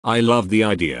I loved the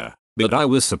idea, but I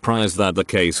was surprised that the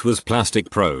case was plastic.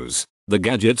 Pros: the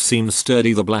gadget seems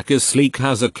sturdy, the black is sleek,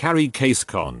 has a carry case.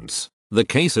 Cons: the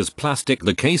case is plastic,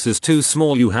 the case is too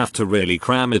small, you have to really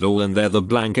cram it all in there, the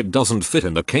blanket doesn't fit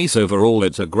in the case. Overall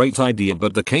it's a great idea,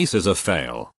 but the case is a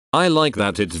fail. I like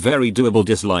that it's very doable,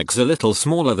 dislikes a little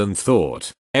smaller than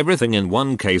thought. Everything in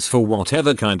one case for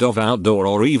whatever kind of outdoor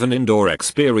or even indoor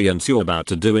experience you're about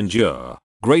to do. Endure.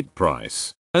 Great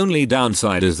price. Only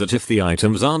downside is that if the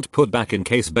items aren't put back in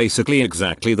case basically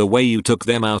exactly the way you took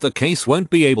them out, the case won't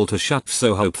be able to shut,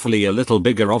 so hopefully a little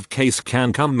bigger of case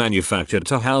can come manufactured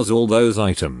to house all those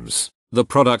items. The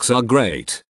products are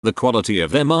great. The quality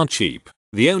of them are cheap.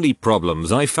 The only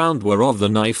problems I found were of the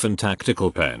knife and tactical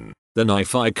pen. The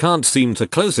knife I can't seem to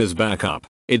close is back up.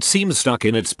 It seems stuck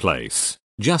in its place.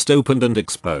 Just opened and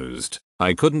exposed.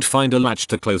 I couldn't find a latch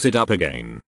to close it up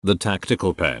again. The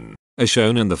tactical pen, as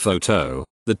shown in the photo,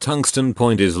 the tungsten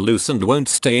point is loose and won't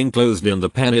stay enclosed in the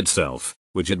pen itself,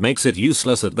 which it makes it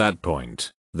useless at that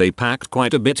point. They packed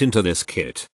quite a bit into this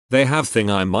kit. They have thing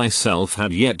I myself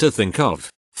had yet to think of.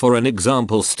 For an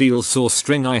example, steel saw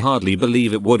string. I hardly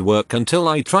believe it would work until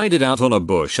I tried it out on a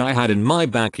bush I had in my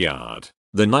backyard.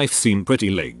 The knife seemed pretty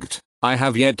linked. I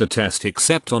have yet to test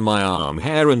except on my arm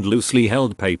hair and loosely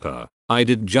held paper. I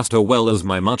did just as well as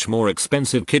my much more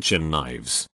expensive kitchen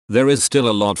knives. There is still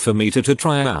a lot for me to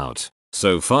try out.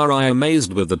 So far I am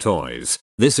amazed with the toys.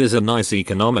 This is a nice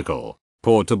economical,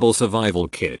 portable survival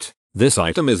kit. This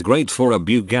item is great for a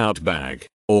bug out bag,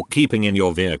 or keeping in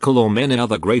your vehicle, or many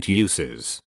other great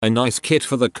uses. A nice kit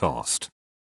for the cost.